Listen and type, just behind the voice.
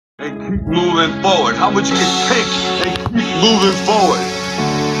and keep moving forward? How much you can take and keep moving forward?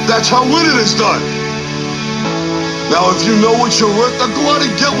 That's how winning is done. Now, if you know what you're worth, then go out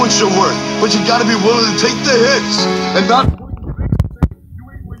and get what you're worth. But you gotta be willing to take the hits and not you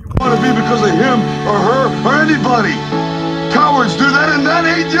ain't where you wanna be because of him or her or anybody. Cowards do that and that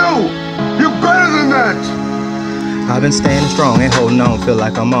ain't you. You're better than that. I've been standing strong and holding on, feel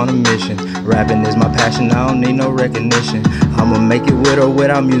like I'm on a mission. Rapping is my passion, I don't need no recognition. I'ma make it with or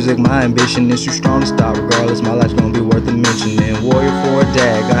without music, my ambition is too strong to stop. Regardless, my life's gonna be worth a mentioning. Warrior for a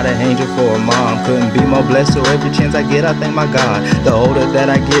dad, got an angel for a mom. Couldn't be more blessed, so every chance I get, I thank my God. The older that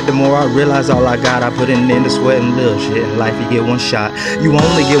I get, the more I realize all I got. I put it in the sweat and little shit. In life, you get one shot. You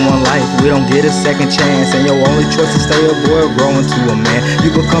only get one life, we don't get a second chance. And your only choice is stay a boy or grow into a man.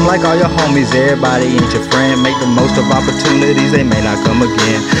 You become like all your homies, everybody ain't your friend. Make the most of opportunities, they may not come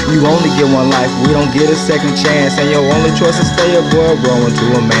again. You only get one life, we don't get a second chance. And your only choice is stay a boy or grow into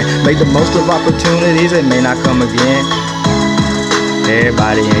a man. Make the most of opportunities, they may not come again.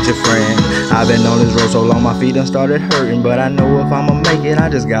 Everybody ain't your friend. I've been on this road so long my feet done started hurting. But I know if I'ma make it, I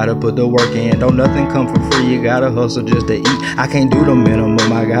just gotta put the work in. Don't nothing come for free, you gotta hustle just to eat. I can't do the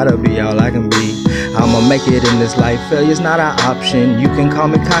minimum, I gotta be all I can be. I'ma make it in this life, failure's not an option. You can call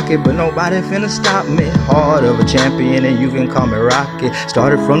me cocky, but nobody finna stop me. Heart of a champion and you can call me Rocky.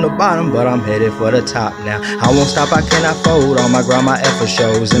 Started from the bottom, but I'm headed for the top now. I won't stop, I cannot fold. On my grind, my effort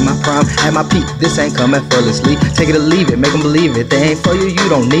shows. In my prime, at my peak, this ain't coming effortlessly. Take it or leave it, make them believe it. They ain't for you, you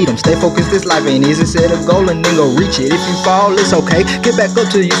don't need them. Stay focused, this life ain't easy. Set a goal and then go reach it. If you fall, it's okay. Get back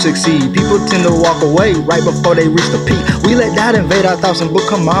up till you succeed. People tend to walk away right before they reach the peak. We let doubt invade our thoughts and book,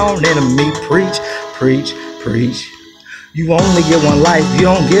 come on, enemy, preach. Preach, preach. You only get one life, you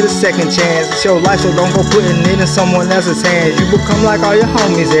don't get a second chance. It's your life, so don't go putting it in someone else's hands. You become like all your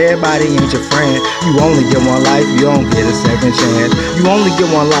homies, everybody ain't your friend. You only get one life, you don't get a second chance. You only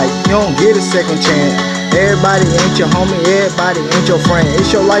get one life, you don't get a second chance. Everybody ain't your homie, everybody ain't your friend.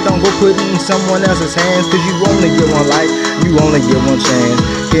 It's your life, don't go put it in someone else's hands. Cause you only get one life, you only get one chance.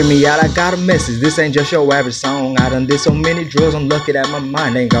 Hear me out, I got a message, this ain't just your average song. I done did so many drugs, I'm lucky that my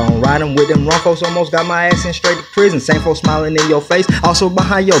mind ain't gone. Riding with them wrong folks, almost got my ass in straight to prison. Same folks smiling in your face, also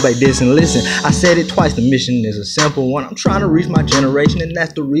behind your back dissing. Listen, I said it twice, the mission is a simple one. I'm trying to reach my generation and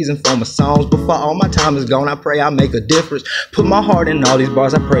that's the reason for my songs. Before all my time is gone, I pray I make a difference. Put my heart in all these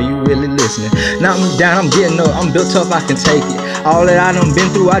bars, I pray you really listening. Now I'm down, I'm getting up, I'm built tough, I can take it. All that I done been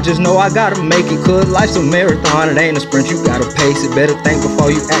through, I just know I gotta make it. Cause life's a marathon, it ain't a sprint, you gotta pace it. Better think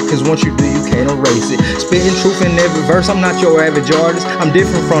before you act, cause once you do, you can't erase it. Spitting truth in every verse, I'm not your average artist. I'm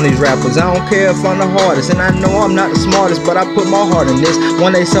different from these rappers, I don't care if I'm the hardest. And I know I'm not the smartest, but I put my heart in this.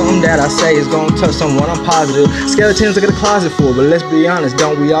 One day something that I say is gonna touch someone, I'm positive. Skeletons look at the closet full, but let's be honest,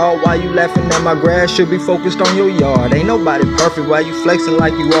 don't we all? Why you laughing at my grass, should be focused on your yard. Ain't nobody perfect, why you flexing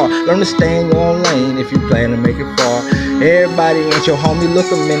like you are? Learn to stay in your own lane if you plan to make it far. Everybody ain't your homie, look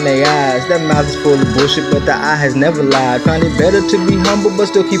them in their eyes. That mouth is full of bullshit, but the eye has never lied. Find it better to be humble, but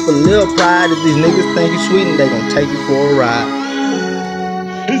still keep a little pride. If these niggas think you sweet, and they gon' take you for a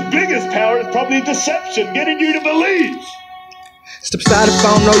ride. His biggest power is probably deception, getting you to believe. Step aside if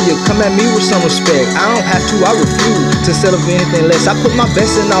I don't know you, come at me with some respect. I don't have to, I refuse to settle for anything less. I put my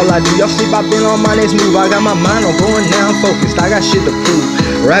best in all I do. Y'all sleep, I've been on my next move. I got my mind on going now, I'm focused, I got shit to prove.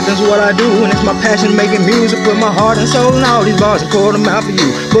 Rapping's what I do, and it's my passion making music. Put my heart and soul in all these bars and pour them out for you.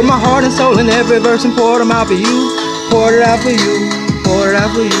 Put my heart and soul in every verse and pour them out for you. Pour it out for you, pour it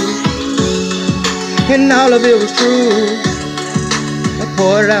out for you. And all of it was true. I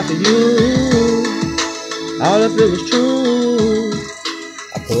poured it out for you. All of it was true.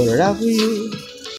 I poured it out for you.